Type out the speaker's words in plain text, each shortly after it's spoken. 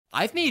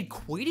I've made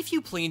quite a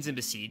few planes in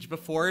Besiege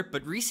before,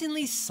 but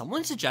recently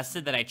someone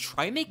suggested that I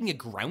try making a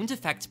ground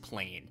effect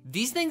plane.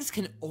 These things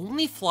can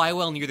only fly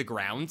well near the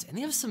ground, and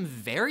they have some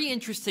very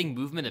interesting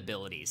movement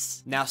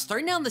abilities. Now,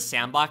 starting down the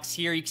sandbox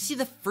here, you can see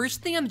the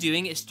first thing I'm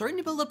doing is starting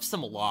to build up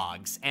some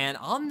logs, and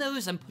on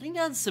those, I'm putting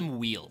down some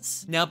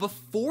wheels. Now,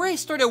 before I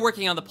started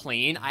working on the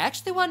plane, I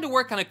actually wanted to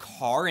work on a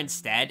car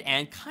instead,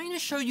 and kind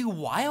of show you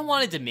why I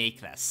wanted to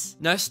make this.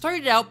 Now, I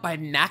started out by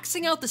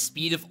maxing out the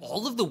speed of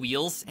all of the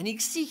wheels, and you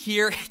can see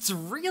here, it's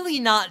really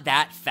not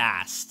that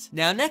fast.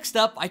 Now, next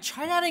up, I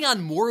tried adding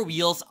on more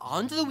wheels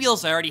onto the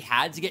wheels I already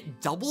had to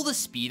get double the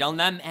speed on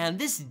them, and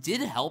this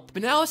did help,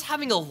 but now I was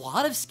having a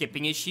lot of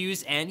skipping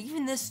issues, and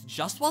even this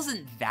just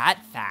wasn't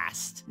that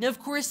fast. Now, of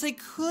course, I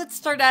could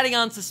start adding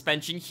on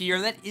suspension here,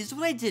 and that is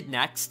what I did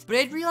next, but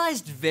I'd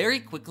realized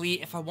very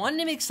quickly if I wanted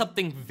to make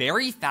something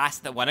very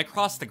fast that went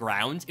across the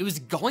ground, it was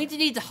going to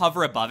need to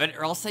hover above it,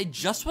 or else I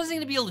just wasn't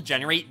going to be able to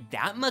generate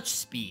that much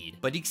speed.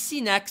 But you can see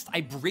next,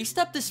 I braced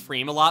up this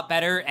frame a lot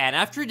better, and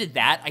after I did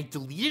that, I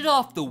deleted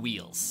off the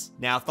wheels.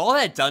 Now, with all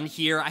that done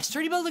here, I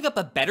started building up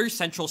a better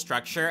central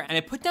structure, and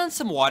I put down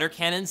some water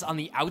cannons on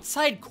the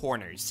outside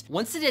corners.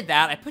 Once I did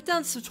that, I put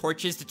down some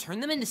torches to turn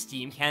them into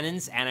steam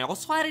cannons, and I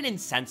also added in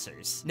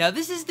sensors. Now,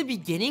 this is the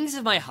beginnings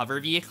of my hover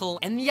vehicle,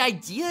 and the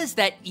idea is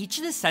that each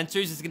of the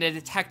sensors is going to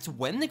detect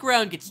when the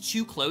ground gets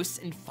too close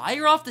and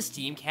fire off the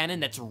steam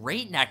cannon that's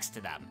right next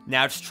to them.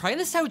 Now, to try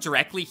this out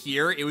directly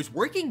here, it was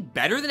working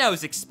better than I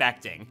was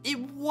expecting. It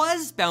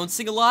was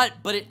bouncing a lot,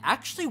 but it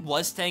actually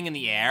was staying in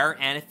the air,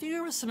 and I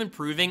figured with some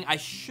improving, I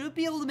should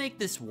be able to make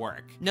this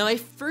work. Now, my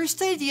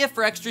first idea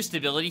for extra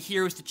stability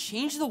here was to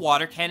change the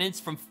water cannons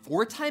from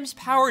 4 times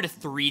power to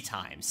 3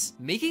 times.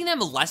 Making them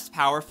less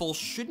powerful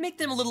should make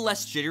them a little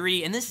less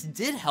jittery, and this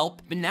did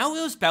help, but now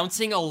it was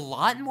bouncing a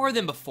lot more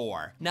than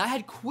before. Now, I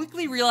had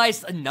quickly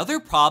realized another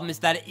problem is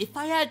that if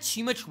I add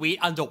too much weight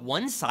onto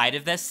one side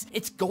of this,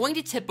 it's going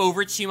to tip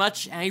over too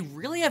much, and I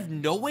really have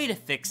no way to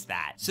fix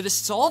that. So to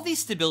solve these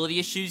stability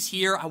issues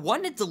here, I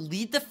wanted to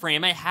delete the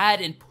frame I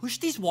had and push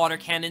these water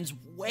cannons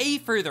way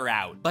further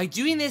out. By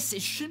doing this,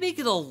 it should make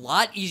it a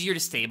lot easier to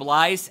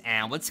stabilize,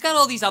 and once I got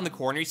all these on the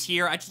corners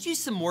here, I just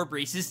used some more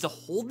braces to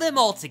hold them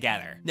all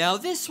together. Now,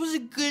 this was a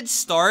good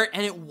start,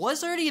 and it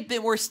was already a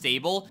bit more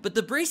stable, but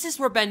the braces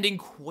were bending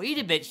quite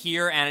a bit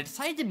here, and I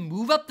decided to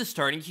move up the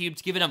starting cube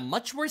to give it a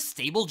much more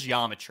stable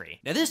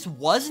geometry. Now, this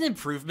was an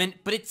improvement,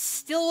 but it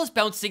still was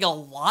bouncing a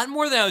lot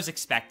more than I was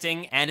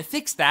expecting, and to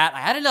fix that,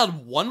 I added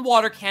on 1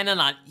 water cannon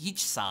on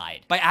each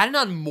side. By adding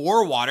on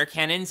more water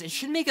cannons, it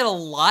should make it a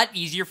lot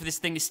easier for this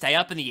thing to stay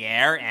up in the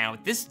air, and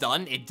with this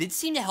done, it did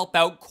seem to help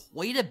out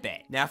quite a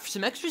bit. Now, for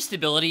some extra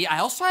stability, I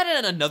also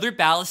added another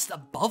ballast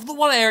above the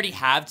one I already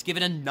have to give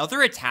it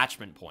another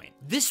attachment point.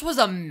 This was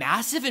a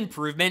massive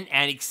improvement,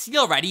 and you can see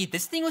already,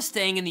 this thing was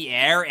staying in the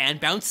air and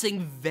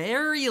bouncing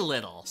very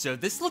little. So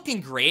this looking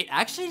great,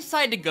 I actually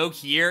decided to go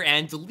here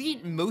and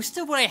delete most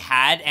of what I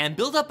had and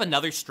build up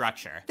another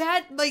structure.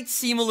 That might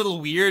seem a little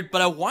weird,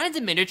 but I wanted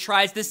to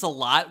miniaturize this a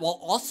lot while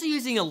also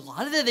using a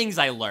lot of the things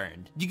I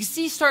learned. You can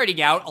see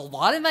starting out, a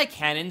lot of my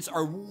cannons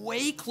are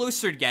way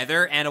closer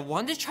together, and I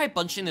wanted to try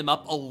bunching them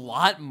up a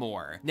lot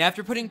more. Now,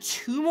 after putting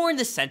 2 more in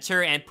the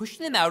center and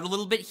pushing them out a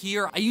little bit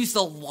here, I used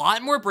a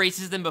lot more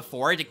braces than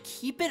before to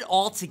keep it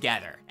all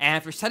together. And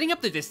after setting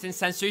up the distance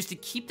sensors to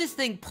keep this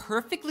thing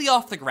perfectly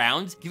off the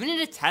ground, giving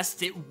it a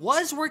test, it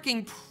was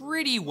working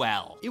pretty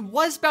well. It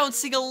was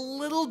bouncing a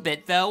little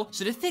bit though,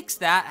 so to fix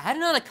that, I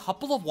added on a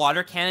couple of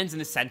water cannons in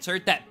the center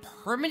that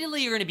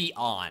permanently are going to be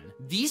on.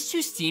 These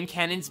 2 steam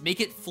cannons make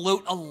it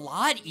float a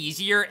lot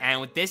easier,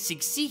 and with this, you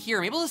can see here,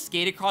 I'm able to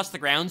skate across the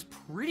ground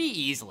pretty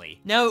easily.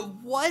 Now, it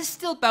was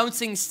still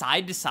bouncing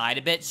side to side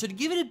a bit, so to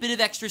give it a bit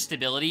of extra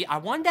stability, I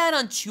wanted to add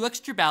on 2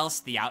 extra ballasts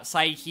to the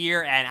outside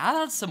here and add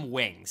on some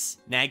wings.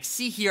 Now, you can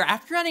see here,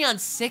 after adding on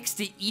 6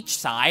 to each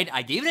side,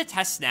 I gave it a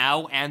test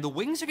now, and the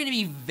wings are going to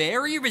be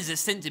very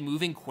resistant to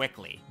moving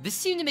quickly. This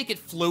seemed to make it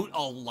float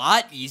a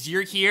lot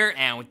easier here,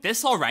 and with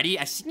this already,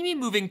 I seem to be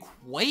moving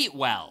quite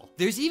well.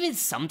 There's even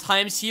some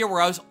times here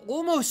where I was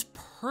almost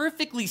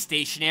perfectly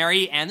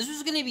stationary, and this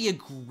was going to be a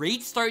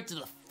great start to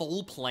the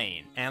full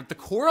plane. And with the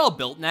core all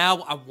built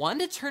now, I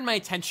wanted to turn my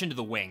attention to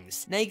the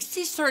wings. Now, you can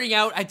see starting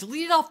out, I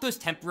deleted off those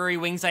temporary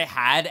wings I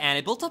had, and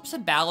I built up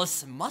some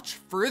ballasts much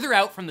further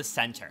out from the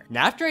center.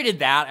 Now, after I did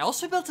that, I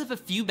also built up a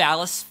few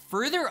ballasts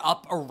further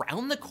up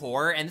around the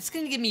core, and it's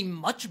going to give me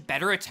much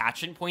better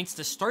attachment points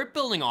to start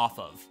building off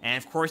of.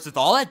 And of course, with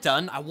all that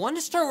done, I wanted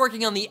to start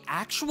working on the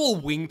actual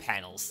wing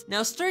panels.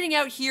 Now, starting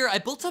out here, I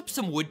built up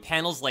some wood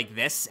panels like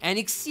this, and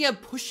you can see I'm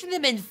pushing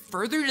them in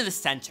further to the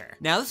center.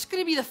 Now, this is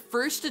going to be the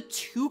first of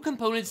 2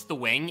 components of the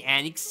wing,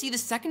 and you can see the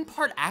second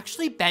part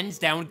actually bends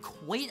down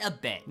quite a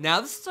bit.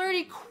 Now, this is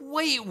already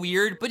quite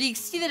weird, but you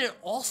can see that it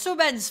also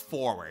bends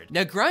forward.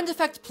 Now, ground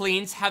effect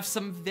planes have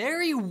some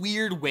very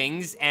weird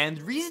wings, and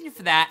the reason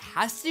for that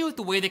has to do with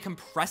the way they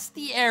compress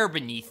the air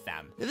beneath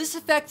them. Now, this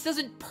effect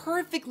doesn't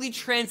perfectly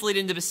translate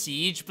into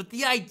Besiege, but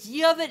the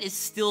idea of it is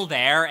still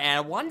there, and I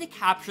wanted to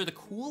capture the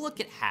cool look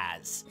it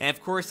has. And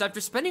of course,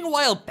 after spending a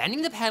while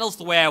bending the panels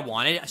the way I wanted,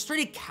 wanted, I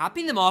started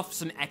capping them off with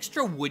some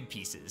extra wood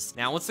pieces.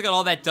 Now, once I got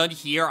all that done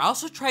here, I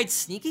also tried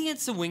sneaking in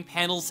some wing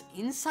panels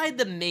inside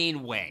the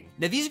main wing.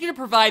 Now, these are going to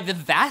provide the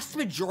vast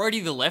majority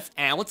of the lift,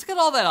 and once I got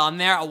all that on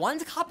there, I wanted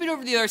to copy it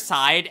over to the other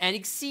side, and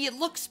you can see it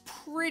looks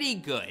pretty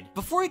good.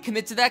 Before I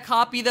commit to that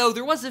copy, though,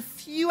 there was a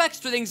few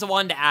extra things I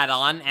wanted to add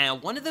on,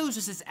 and one of those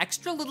was this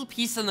extra little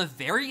piece on the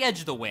very edge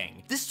of the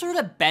wing. This sort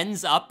of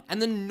bends up,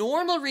 and the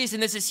normal reason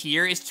this is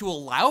here is to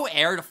allow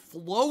air to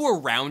flow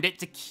around it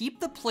to keep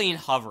the plane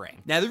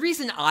hovering. Now, the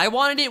reason I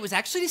wanted it was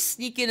actually to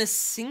sneak in a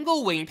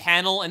single wing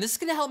panel, and this is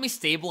going to help me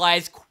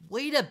stabilize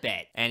quite a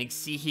bit. And you can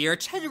see here, I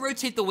tried to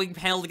rotate the wing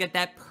panel to get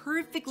that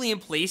perfectly in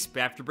place,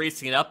 but after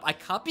bracing it up, I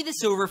copied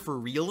this over for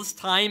real this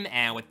time,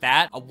 and with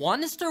that, I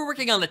wanted to start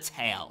working on the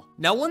tail.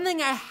 Now, one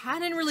thing I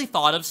hadn't really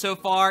thought of so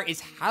far is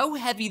how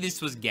heavy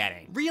this was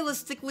getting.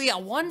 Realistically, I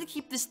wanted to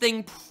keep this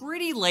thing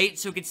pretty light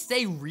so it could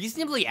stay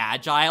reasonably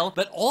agile,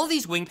 but all of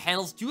these wing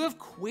panels do have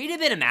quite a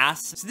bit of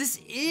mass, so this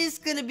is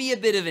going to be a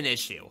bit of an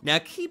issue. Now,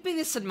 keeping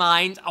this in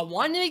mind, I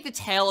wanted to make the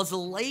tail as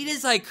light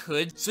as I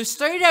could, so I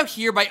started out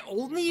here by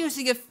only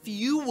using a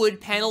few wood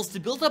panels to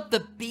build up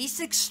the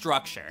basic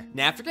structure.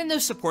 Now, after getting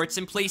those supports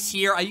in place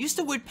here, I used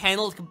a wood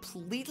panel to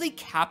completely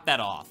cap that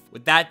off.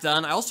 With that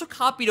done, I also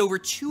copied over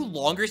 2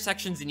 longer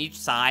sections in each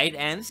side,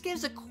 and this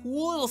gives a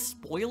cool little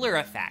spoiler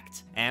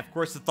effect. And of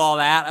course, with all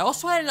that, I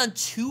also added on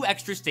 2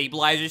 extra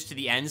stabilizers to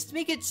the ends to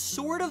make it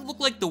sort of look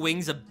like the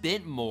wings a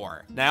bit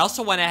more. Now, I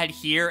also went ahead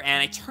here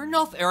and I turned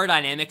off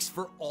aerodynamics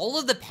for all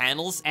of the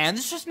panels, and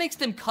this just makes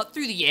them cut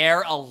through the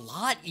air a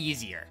lot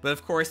easier. But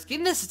of course,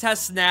 giving this a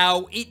test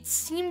now, it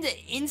seemed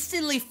to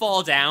instantly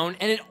fall down,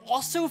 and it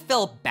also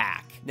fell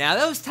back. Now,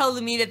 that was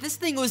telling me that this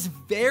thing was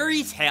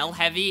very tail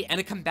heavy, and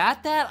to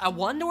combat that, I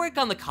wanted to work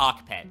on the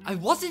cockpit. I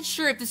wasn't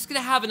sure if this is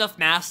going to have enough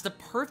mass to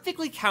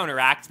perfectly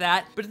counteract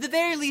that, but at the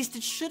very least,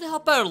 it should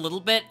help out a little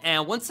bit,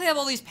 and once I have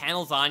all these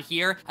panels on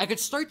here, I could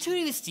start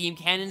tuning the steam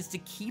cannons to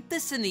keep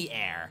this in the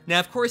air. Now,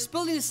 of course,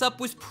 building this up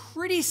was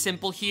pretty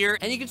simple here,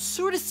 and you can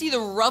sort of see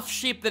the rough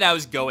shape that I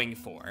was going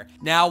for.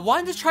 Now, I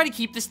wanted to try to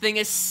keep this thing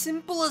as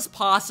simple as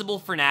possible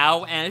for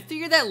now, and I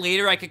figured that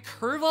later I could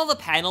curve all the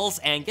panels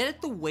and get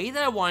it the way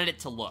that I wanted it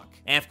to look.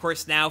 And of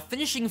course, now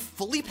finishing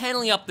fully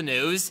paneling up the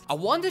nose, I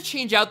wanted to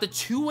change out the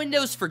 2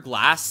 windows for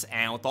glass,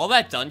 and with all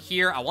that done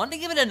here, I wanted to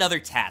give it another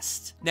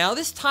test. Now,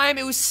 this time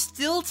it was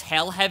still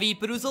tail heavy,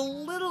 but it was a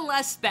little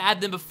less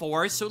bad than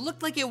before, so it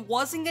looked like it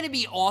wasn't going to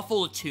be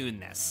awful to tune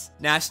this.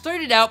 Now, I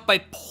started out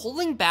by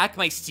pulling back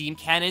my steam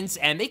cannons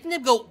and making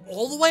them go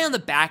all the way on the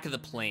back of the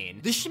plane.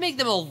 This should make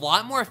them a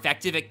lot more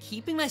effective at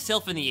keeping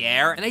myself in the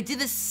air, and I did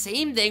the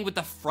same thing with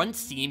the front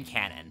steam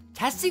cannon.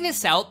 Testing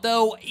this out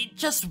though, it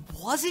just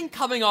wasn't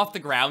coming off the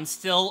ground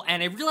still,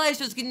 and I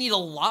realized I was gonna need a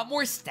lot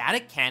more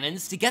static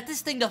cannons to get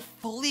this thing to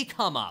fully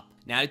come up.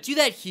 Now, to do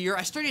that here,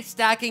 I started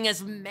stacking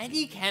as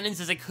many cannons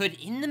as I could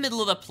in the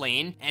middle of the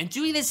plane, and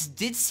doing this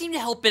did seem to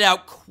help it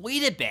out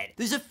quite a bit.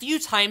 There's a few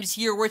times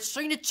here where it's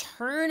starting to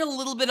turn a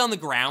little bit on the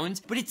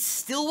ground, but it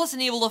still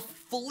wasn't able to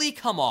fully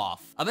come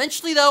off.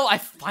 Eventually though, I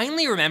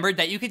finally remembered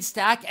that you can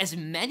stack as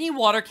many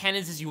water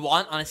cannons as you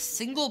want on a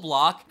single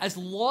block, as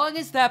long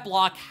as that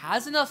block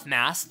has enough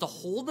mass to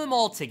hold them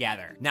all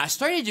together. Now, I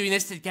started doing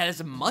this to get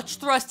as much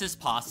thrust as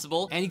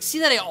possible, and you can see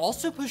that I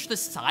also pushed the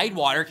side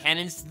water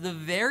cannons to the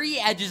very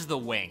edges of the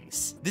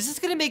wings. This is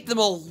gonna make them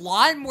a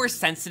lot more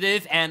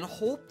sensitive and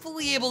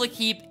hopefully able to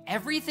keep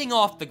everything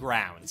off the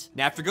ground.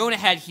 Now, after going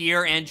ahead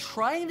here and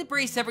trying to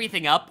brace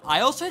everything up, I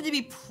also had to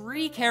be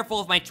pretty careful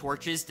with my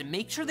torches to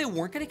make sure they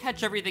weren't gonna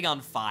catch everything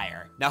on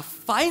fire. Now,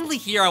 finally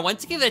here, I went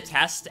to give it a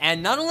test,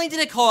 and not only did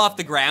it come off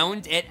the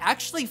ground, it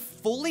actually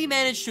fully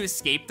managed to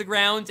escape the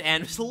ground,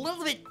 and it was a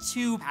little bit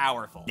too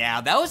powerful.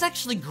 Now, that was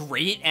actually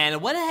great, and I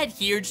went ahead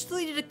here, just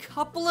deleted a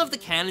couple of the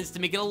cannons to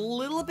make it a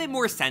little bit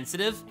more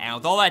sensitive, and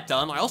with all that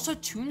done, I also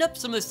tuned up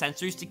some of the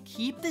sensors to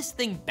keep this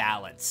thing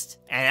balanced.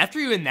 And after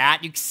doing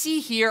that, you can see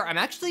here, I'm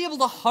actually able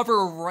to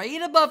hover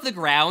right above the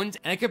ground,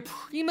 and I can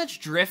pretty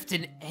much drift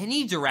in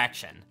any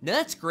direction. Now,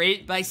 that's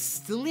great, but I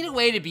still need a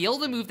way to be able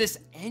to move this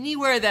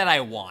anywhere that I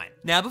want.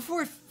 Now,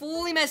 before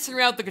fully messing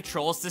around with the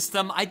control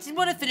system, I did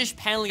want to finish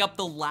paneling up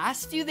the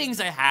last few things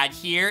I had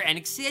here, and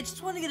you can see I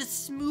just want to get a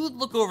smooth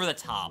look over the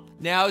top.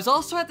 Now, I was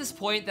also at this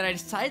point that I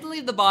decided to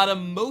leave the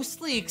bottom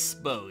mostly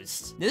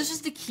exposed. Now, this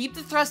was to keep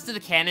the thrust of the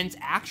cannons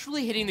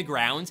actually hitting the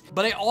ground,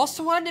 but I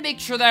also wanted to make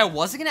sure that I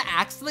wasn't going to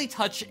accidentally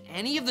touch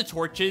any of the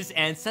torches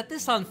and set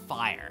this on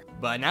fire.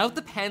 But now with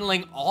the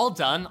paneling all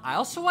done, I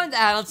also wanted to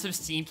add on some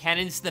steam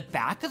cannons to the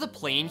back of the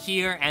plane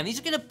here, and these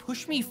are gonna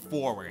push me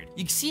forward.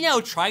 You can see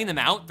now trying them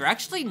out, they're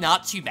actually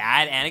not too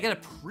bad, and I got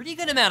a pretty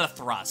good amount of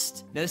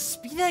thrust. Now the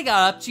speed I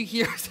got up to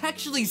here is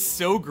actually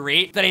so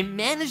great that I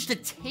managed to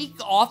take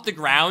off the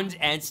ground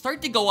and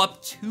start to go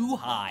up too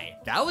high.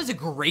 That was a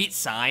great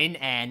sign,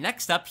 and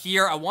next up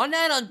here, I want to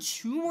add on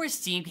 2 more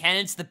steam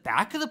cannons to the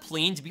back of the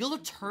plane to be able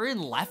to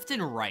turn left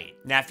and right.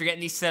 Now after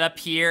getting these set up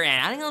here and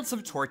adding on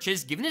some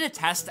torches, giving it a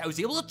test, I I was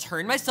able to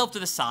turn myself to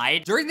the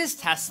side. During this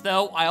test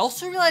though, I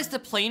also realized the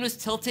plane was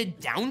tilted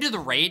down to the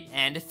right,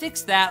 and to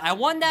fix that, I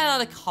wanted to add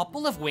on a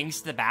couple of wings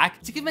to the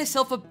back to give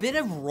myself a bit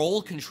of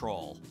roll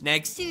control. Now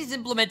Exceed is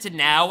implemented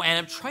now, and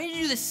I'm trying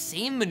to do the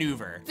same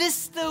maneuver.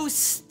 This though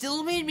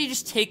still made me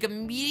just take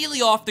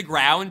immediately off the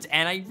ground,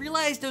 and I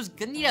realized I was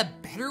gonna need a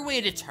better way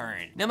to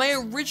turn. Now my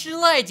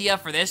original idea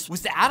for this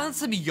was to add on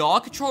some yaw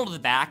control to the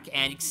back,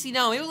 and you can see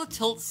now I'm able to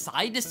tilt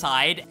side to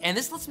side, and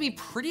this lets me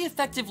pretty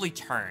effectively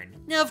turn.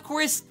 Now of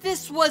course,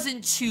 this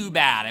wasn't too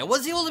bad. I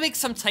was able to make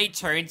some tight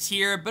turns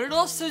here, but it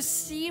also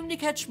seemed to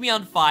catch me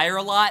on fire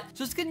a lot,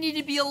 so it's gonna need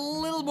to be a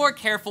little more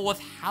careful with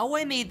how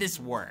I made this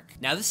work.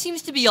 Now this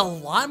seems to be a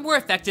lot more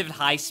effective at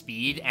high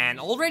speed, and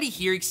already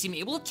here you can see me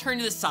able to turn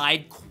to the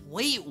side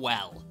quite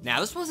well. Now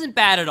this wasn't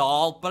bad at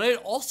all, but I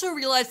also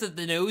realized that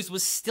the nose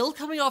was still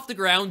coming off the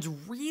ground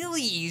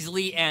really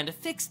easily, and to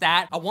fix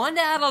that, I wanted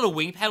to add on a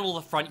wing pedal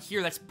to the front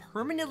here that's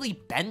permanently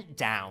bent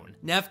down.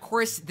 Now of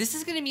course, this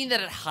is going to mean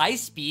that at high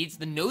speeds,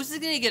 the nose is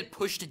going to get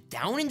pushed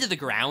down into the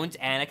ground,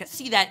 and I can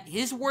see that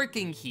is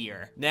working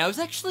here. Now it was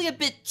actually a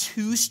bit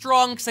too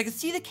strong, because I could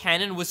see the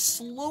cannon was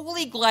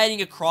slowly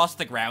gliding across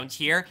the ground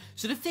here,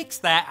 so to fix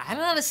that, I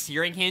added on a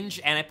steering hinge,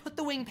 and I put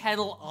the wing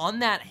pedal on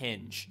that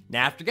hinge.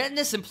 Now after getting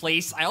this in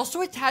place, I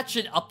also attached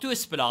it up to a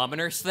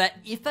speedometer so that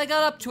if I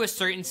got up to a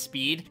certain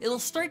speed, it'll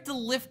start to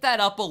lift that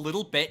up a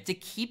little bit to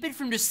keep it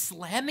from just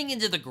slamming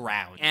into the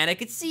ground. And I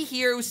could see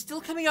here it was still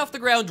coming off the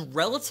ground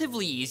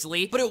relatively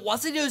easily, but it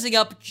wasn't nosing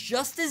up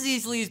just as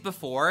easily as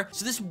before,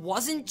 so this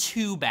wasn't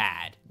too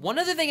bad. One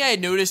other thing I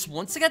had noticed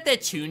once I got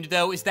that tuned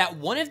though is that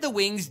one of the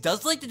wings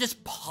does like to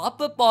just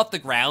pop up off the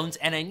ground,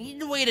 and I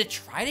needed a way to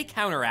try to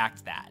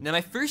counteract that. Now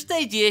my first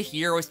idea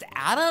here was to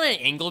add on an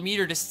angle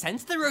meter to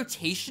sense the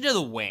rotation of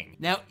the wing.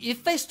 Now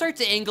if I start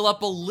to angle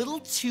up a little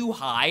too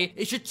high,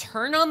 it should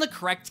turn on the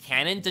correct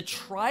cannon to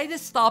try to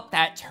stop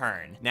that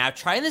turn. Now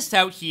trying this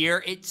out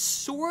here, it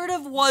sort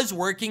of was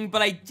working,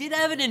 but I did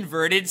have it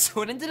inverted,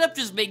 so it ended up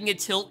just making it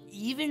tilt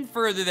even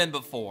further than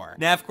before.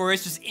 Now of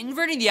course, just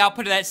inverting the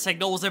output of that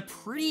signal was a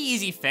pretty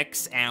easy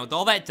fix, and with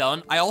all that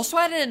done, I also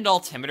added an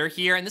altimeter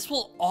here, and this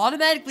will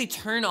automatically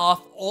turn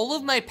off all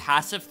of my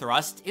passive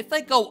thrust if I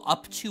go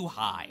up too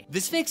high.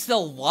 This makes it a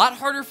lot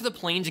harder for the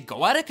plane to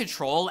go out of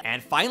control,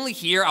 and finally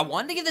here, I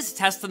wanted to give this a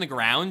test on the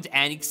ground,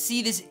 and you can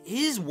see this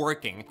is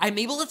working. I'm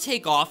able to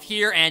take off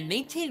here and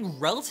maintain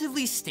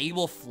relatively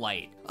stable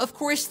flight. Of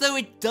course though,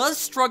 it does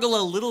struggle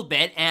a little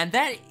bit, and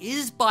that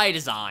is by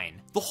design.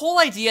 The whole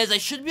idea is I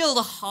should be able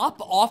to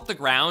hop off the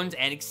ground,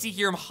 and you can see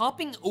here I'm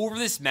hopping over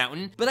this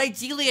mountain, but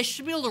ideally I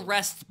should be able to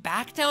rest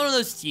back down on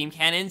those steam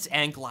cannons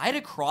and glide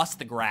across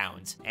the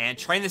ground. And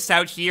trying this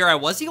out here, I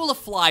was able to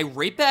fly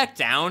right back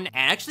down and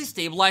actually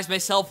stabilize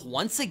myself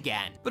once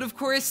again. But of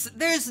course,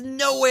 there's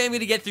no way I'm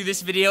gonna get through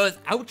this video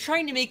without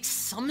trying to make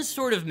some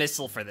sort of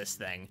missile for this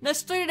thing. Now I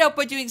started out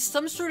by doing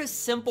some sort of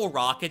simple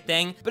rocket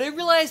thing, but I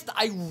realized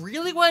I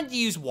really wanted to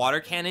use water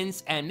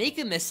cannons and make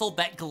a missile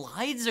that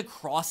glides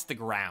across the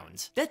ground.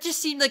 That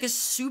just seemed like a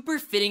super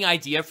fitting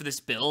idea for this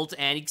build,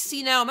 and you can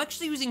see now I'm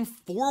actually using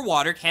 4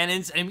 water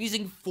cannons, and I'm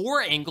using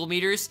 4 angle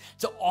meters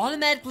to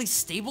automatically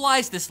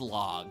stabilize this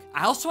log.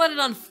 I also added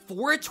on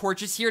 4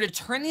 torches here to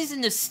turn these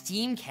into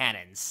steam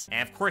cannons.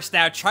 And of course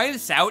now, trying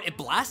this out, it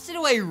blasted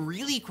away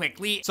really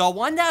quickly, so I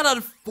wanted to add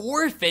on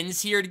 4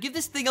 fins here to give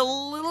this thing a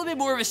little bit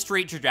more of a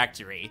straight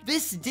trajectory.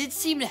 This did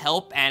seem to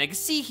help, and you can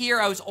see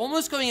here I was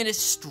almost going in a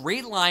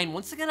straight line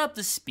once I got up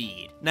to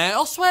speed. Now I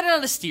also added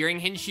on a steering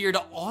hinge here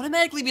to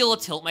automatically be able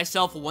to tilt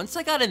myself once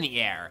I got in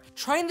the air.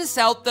 Trying this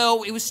out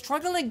though, it was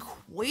struggling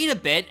quite a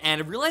bit,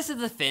 and I realized that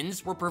the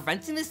fins were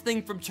preventing this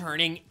thing from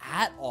turning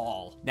at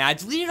all. Now I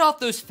deleted off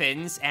those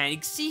fins, and you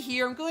can see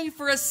here I'm going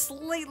for a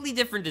slightly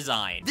different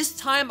design. This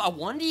time I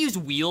wanted to use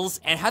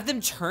wheels and have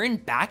them turn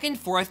back and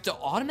forth to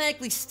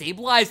automatically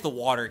stabilize the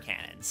water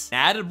cannons.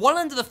 Now I added 1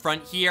 onto the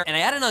front here, and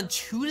I added on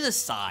 2 to the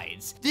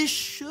sides. This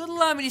should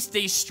allow me to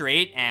stay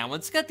straight, and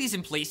once I got these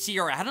in place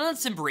here, I added on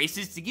some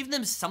braces to give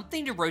them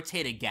something to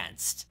rotate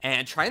against.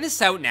 And trying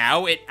this out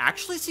now, it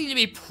actually seemed to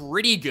be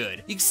pretty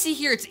good. You can see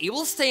here it's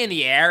able to stay in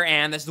the air,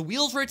 and as the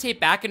wheels rotate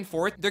back and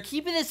forth, they're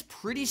keeping this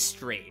pretty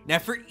straight. Now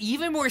for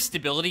even more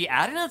stability,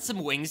 I added on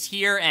some wings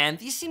here, and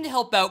these seem to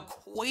help out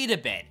quite a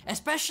bit.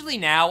 Especially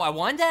now, I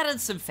wanted to add on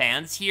some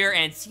fans here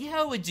and see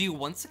how it would do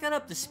once I got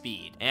up to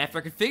speed. And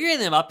after configuring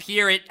them up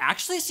here, it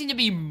actually seemed to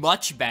be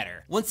much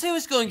better. Once I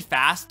was going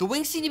fast, the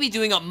wings seemed to be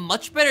doing a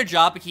much better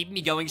job of keeping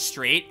me going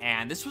straight,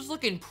 and this was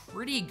looking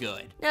pretty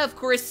good. Now of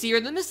course here,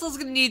 the missile's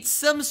gonna need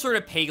some sort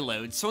of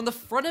payload, so on the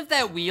front of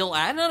that wheel,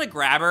 I added on a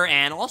grabber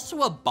and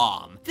also a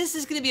bomb. This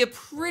is gonna be a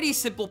pretty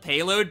simple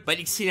payload, but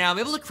you can see now I'm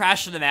able to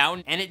crash on the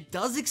mountain, and it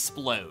does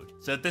explode.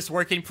 So with this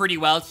working pretty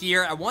well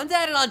here, I wanted to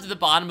add it onto the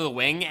bottom of the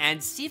wing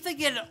and see if I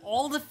get it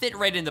all to fit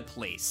right into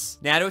place.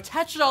 Now to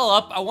attach it all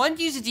up, I wanted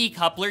to use a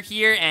decoupler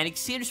here, and you can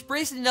see I'm just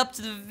bracing it up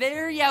to the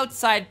very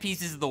outside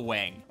pieces of the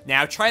wing.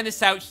 Now trying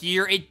this out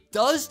here, it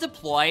does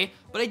deploy,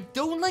 but I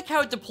don't like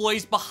how it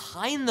deploys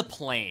behind the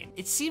plane.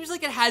 It seems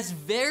like it has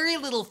very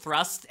little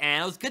thrust,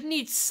 and I was gonna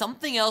need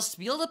something else to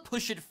be able to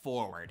push it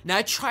forward. Now,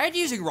 I tried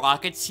using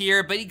rockets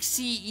here, but you can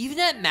see, even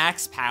at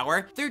max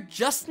power, they're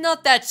just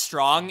not that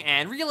strong,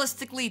 and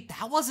realistically,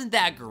 that wasn't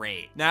that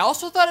great. Now, I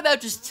also thought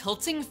about just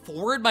tilting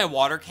forward my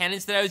water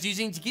cannons that I was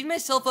using to give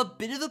myself a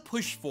bit of a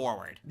push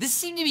forward. This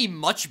seemed to be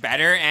much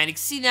better, and you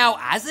can see now,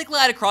 as I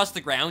glide across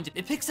the ground,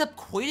 it picks up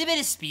quite a bit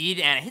of speed,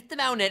 and I hit the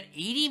mountain at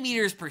 80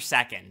 meters per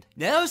second.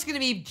 Now, that was gonna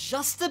be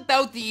just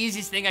about the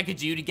easiest thing I could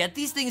do to get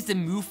these things to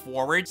move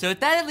forward, so with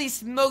that at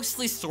least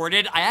mostly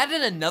sorted, I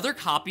added another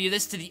copy of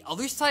this to the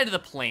other side of the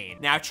plane.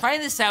 Now, trying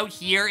this out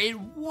here, it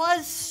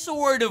was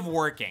sort of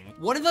working.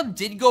 One of them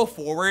did go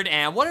forward,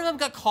 and one of them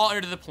got caught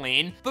under the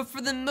plane, but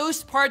for the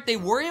most part, they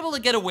were able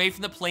to get away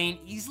from the plane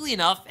easily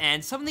enough,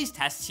 and some of these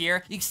tests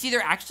here, you can see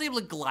they're actually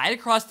able to glide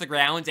across the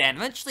ground and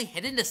eventually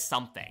hit into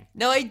something.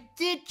 Now, I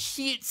did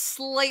cheat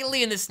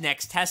slightly in this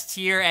next test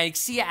here, and you can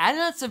see I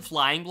added on some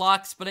flying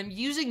blocks, but I'm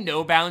using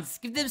no bounds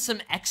to give them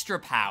some extra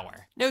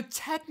power. Now,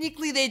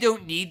 technically they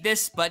don't need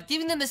this, but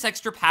giving them this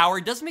extra power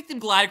does make them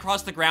glide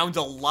across the ground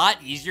a lot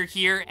easier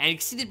here, and you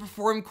can see they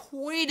perform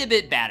quite a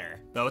bit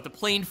better. But with the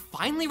plane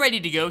finally ready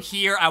to go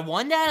here, I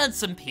wanted to add on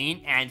some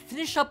paint and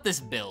finish up this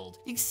build.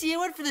 You can see I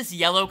went for this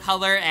yellow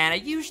color, and I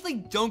usually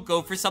don't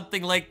go for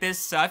something like this,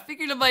 so I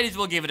figured I might as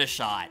well give it a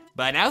shot.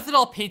 But now with it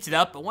all painted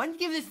up, I wanted to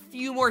give it a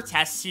few more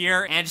tests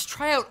here and just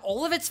try out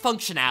all of its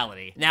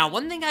functionality. Now,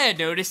 one thing I had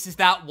noticed is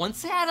that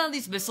once I add on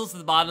these missiles to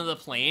the bottom of the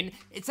plane,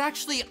 it's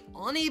actually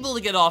unable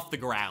to get off the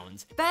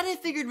ground. That I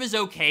figured was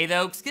okay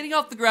though, because getting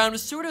off the ground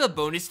was sort of a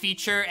bonus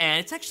feature, and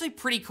it's actually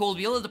pretty cool to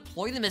be able to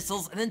deploy the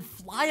missiles and then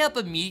fly up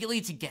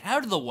immediately to get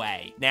out of the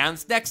way. Now, in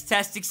this next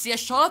test, you can see I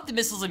shot off the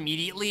missiles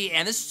immediately,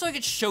 and this is so I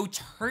could show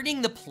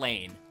turning the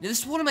plane. Now, this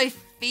is one of my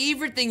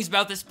favorite things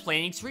about this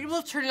plane, so we're able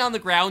to turn it on the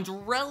ground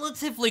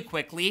relatively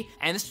quickly,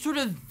 and this sort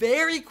of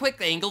very quick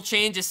angle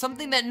change is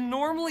something that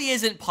normally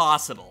isn't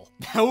possible.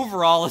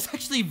 Overall, I was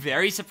actually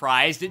very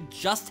surprised at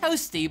just how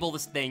stable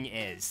this thing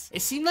is.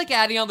 It seemed like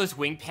adding on those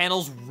wing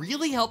panels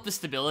really helped the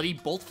stability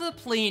both for the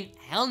plane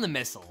and the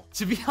missile.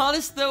 To be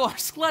honest though, I'm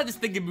just glad this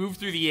thing can move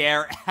through the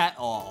air at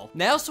all.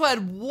 Now, I also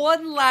had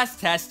one last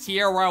test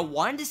here where I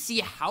wanted to see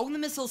how the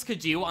missiles could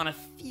do on a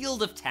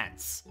field of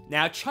tents.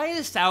 Now, trying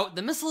this out,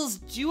 the missiles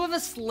do have a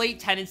slight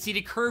tendency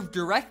to curve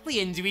directly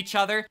into each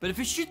other, but if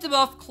you shoot them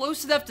off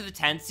close enough to the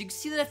tents, you can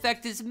see that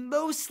effect is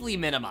mostly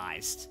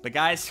minimized. But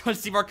guys, if you want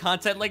to see more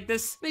content like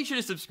this, make sure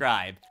to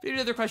subscribe. If you have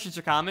any other questions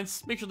or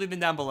comments, make sure to leave them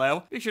down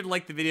below. Make sure to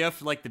like the video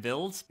if you like the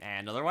build,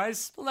 and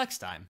otherwise, till next time.